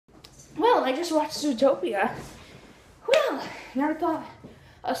Well, I just watched Zootopia. Well, never thought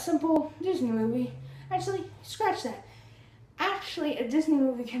a simple Disney movie. Actually, scratch that. Actually, a Disney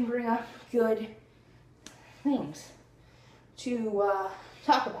movie can bring up good things to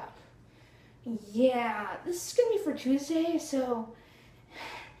talk about. Yeah, this is gonna be for Tuesday, so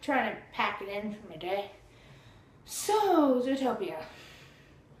trying to pack it in for my day. So, Zootopia.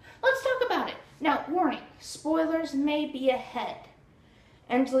 Let's talk about it. Now, warning, spoilers may be ahead.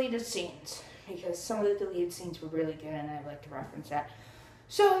 And deleted scenes, because some of the deleted scenes were really good and I'd like to reference that.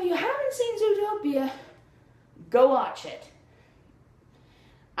 So if you haven't seen Zootopia, go watch it.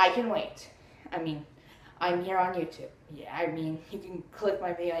 I can wait. I mean, I'm here on YouTube. Yeah, I mean, you can click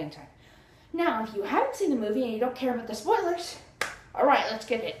my video anytime. Now, if you haven't seen the movie and you don't care about the spoilers, alright, let's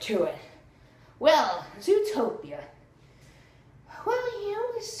get to it. Well, Zootopia. Well, you know,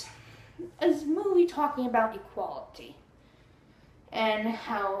 it's a movie talking about equality. And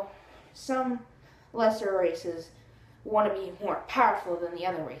how some lesser races want to be more powerful than the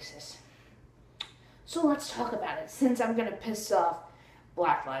other races. So let's talk about it, since I'm going to piss off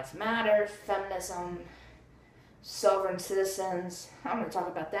Black Lives Matter, feminism, sovereign citizens. I'm going to talk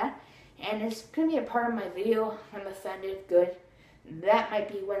about that. And it's going to be a part of my video. I'm offended. Good. That might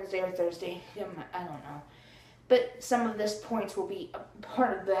be Wednesday or Thursday. I don't know. But some of this points will be a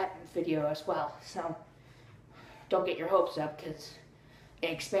part of that video as well. So don't get your hopes up, because an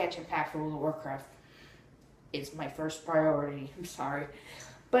expansion pack for World of Warcraft is my first priority. I'm sorry.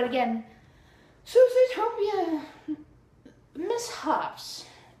 But again, so Zootopia, mishaps.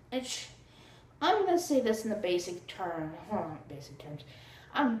 I'm going to say this in the basic term. Basic terms.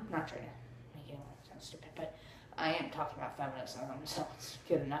 I'm not trying to make it sound stupid, but I am talking about feminism, so it's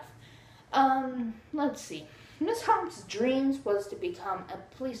good enough. Let's see. Miss Harp's dreams was to become a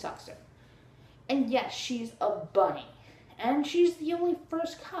police officer. And yes, she's a bunny. And she's the only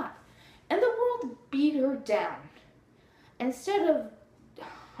first cop. And the world beat her down. Instead of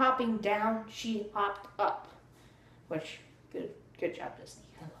hopping down, she hopped up. Which, good job, Disney.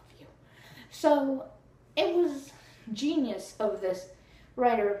 I love you. So, it was genius of this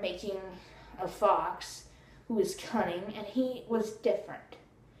writer making a fox who was cunning, and he was different.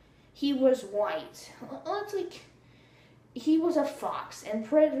 He was white. It's like, he was a fox, and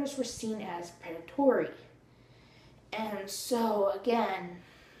predators were seen as predatory. And so, again,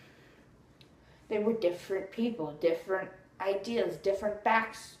 they were different people, different ideas, different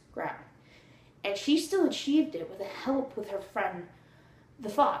background. And she still achieved it with the help with her friend, the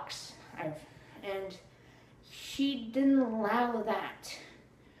fox. And she didn't allow that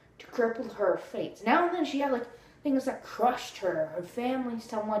to cripple her fate. Now and then she had, like, things that crushed her. Her family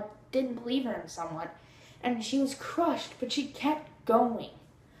somewhat didn't believe her in somewhat. And she was crushed, but she kept going.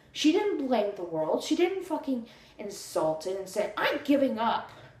 She didn't blame the world. She didn't fucking insult it and say, I'm giving up.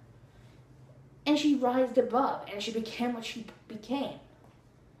 And she rised above, and she became what she became.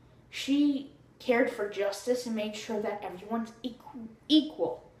 She cared for justice and made sure that everyone's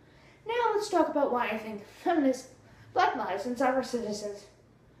equal. Now let's talk about why I think feminists, Black lives, and sovereign citizens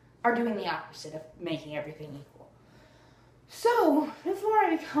are doing the opposite of making everything equal. So, before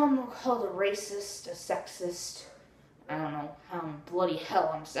I become called a racist, a sexist, I don't know how in bloody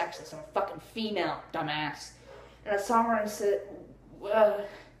hell I'm sexist. I'm a fucking female, dumbass. And a sovereign,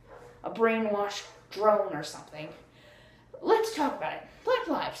 a brainwashed drone or something. Let's talk about it. Black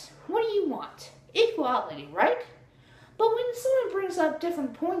lives, what do you want? Equality, right? But when someone brings up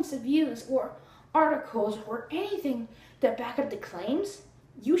different points of views or articles or anything that back up the claims,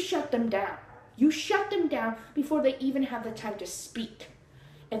 you shut them down. You shut them down before they even have the time to speak.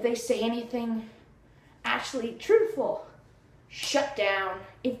 If they say anything actually truthful, shut down.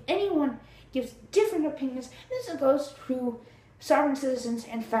 If anyone gives different opinions, this goes to sovereign citizens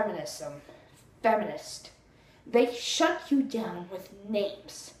and feminist. They shut you down with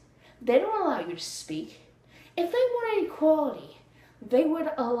names. They don't allow you to speak. If they wanted equality, they would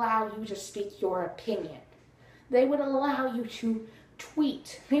allow you to speak your opinion. They would allow you to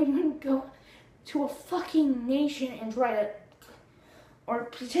tweet. They wouldn't go to a fucking nation and try to, or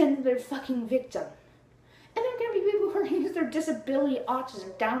pretend they're fucking victim. And there are going to be people who are going to use their disability,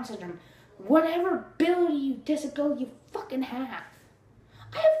 autism, Down syndrome, whatever disability you fucking have.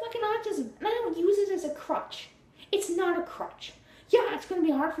 I have fucking autism, and I don't use it as a crutch. It's not a crutch. Yeah, it's going to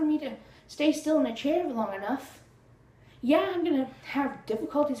be hard for me to stay still in a chair long enough. Yeah, I'm going to have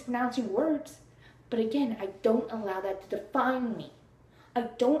difficulties pronouncing words. But again, I don't allow that to define me. I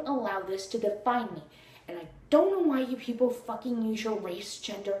don't allow this to define me. And I don't know why you people fucking use your race,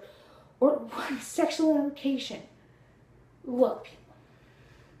 gender, or sexual orientation. Look, people.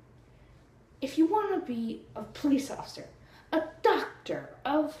 If you want to be a police officer, a doctor,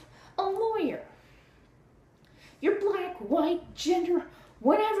 a a lawyer. You're black, white, gender,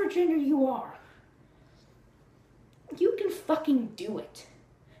 whatever gender you are. You can fucking do it.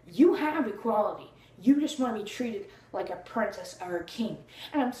 You have equality. You just want to be treated like a princess or a king.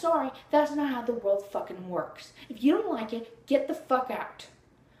 And I'm sorry, that's not how the world fucking works. If you don't like it, get the fuck out.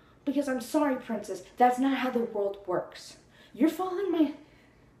 Because I'm sorry, princess, that's not how the world works. You're following my...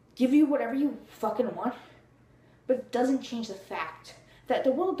 give you whatever you fucking want, but it doesn't change the fact that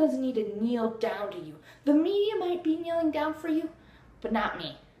the world doesn't need to kneel down to you. The media might be kneeling down for you, but not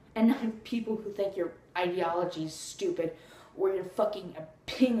me. And not people who think your ideology is stupid or your fucking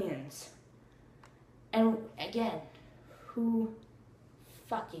opinions. And again, who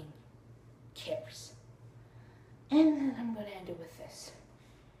fucking cares? And then I'm going to end it with this.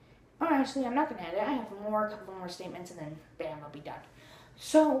 Or actually, I'm not going to end it. I have a couple more statements, and then bam, I'll be done.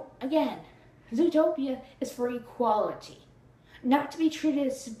 So, again, Zootopia is for equality. Not to be treated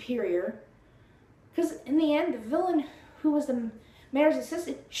as superior. Because in the end, the villain, who was the mayor's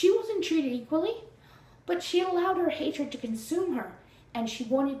assistant, she wasn't treated equally. But she allowed her hatred to consume her. And she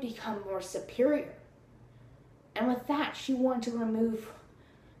wanted to become more superior. And with that, she wanted to remove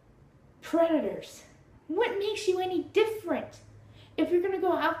predators. What makes you any different? If you're going to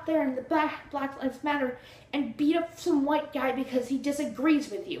go out there in the Black Lives Matter and beat up some white guy because he disagrees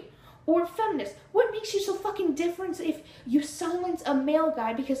with you, or feminist, what makes you so fucking different if you silence a male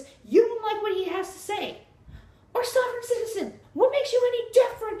guy because you don't like what he has to say? Or sovereign citizen, what makes you any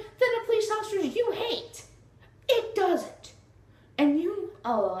different than the police officers you hate? It doesn't. And you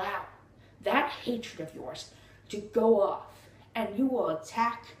allow that hatred of yours to go off, and you will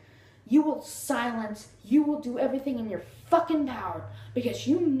attack, you will silence, you will do everything in your fucking power because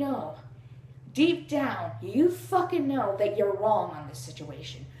you know, deep down, you fucking know that you're wrong on this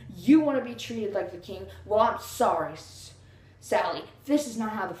situation. You want to be treated like the king. Well, I'm sorry, Sally. This is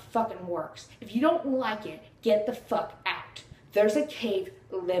not how the fucking works. If you don't like it, get the fuck out. There's a cave,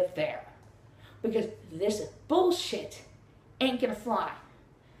 live there. Because this bullshit ain't gonna fly.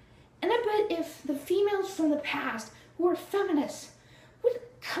 And I bet if the females from the past who are feminists would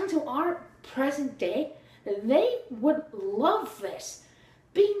come to our present day, they would love this.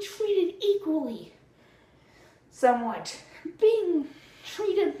 Being treated equally. Somewhat. Being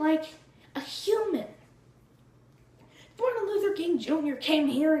treated like a human. Martin Luther King Jr. came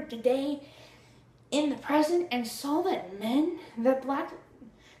here today in the present and saw that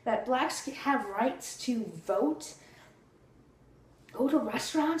blacks have rights to vote, go to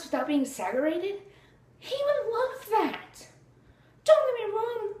restaurants without being segregated. He would love that. Don't get me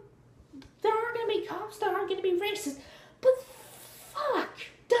wrong, there are going to be cops that aren't going to be racist, but fuck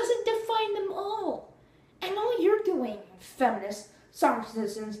doesn't define them all. And all you're doing, feminists, sovereign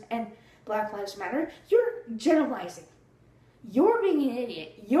citizens, and Black Lives Matter, you're generalizing. You're being an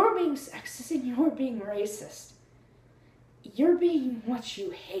idiot. You're being sexist and you're being racist. You're being what you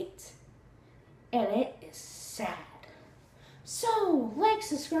hate. And it is sad. So, like,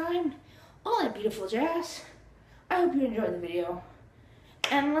 subscribe, all that beautiful jazz. I hope you enjoyed the video.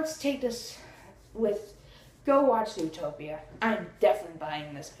 And let's take this with, go watch Zootopia. I'm definitely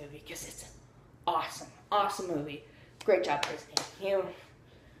buying this movie because it's an awesome, awesome movie. Great job, Disney. You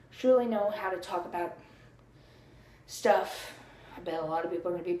surely know how to talk about stuff. I bet a lot of people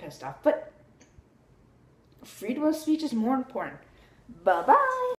are going to be pissed off. But freedom of speech is more important. Bye-bye.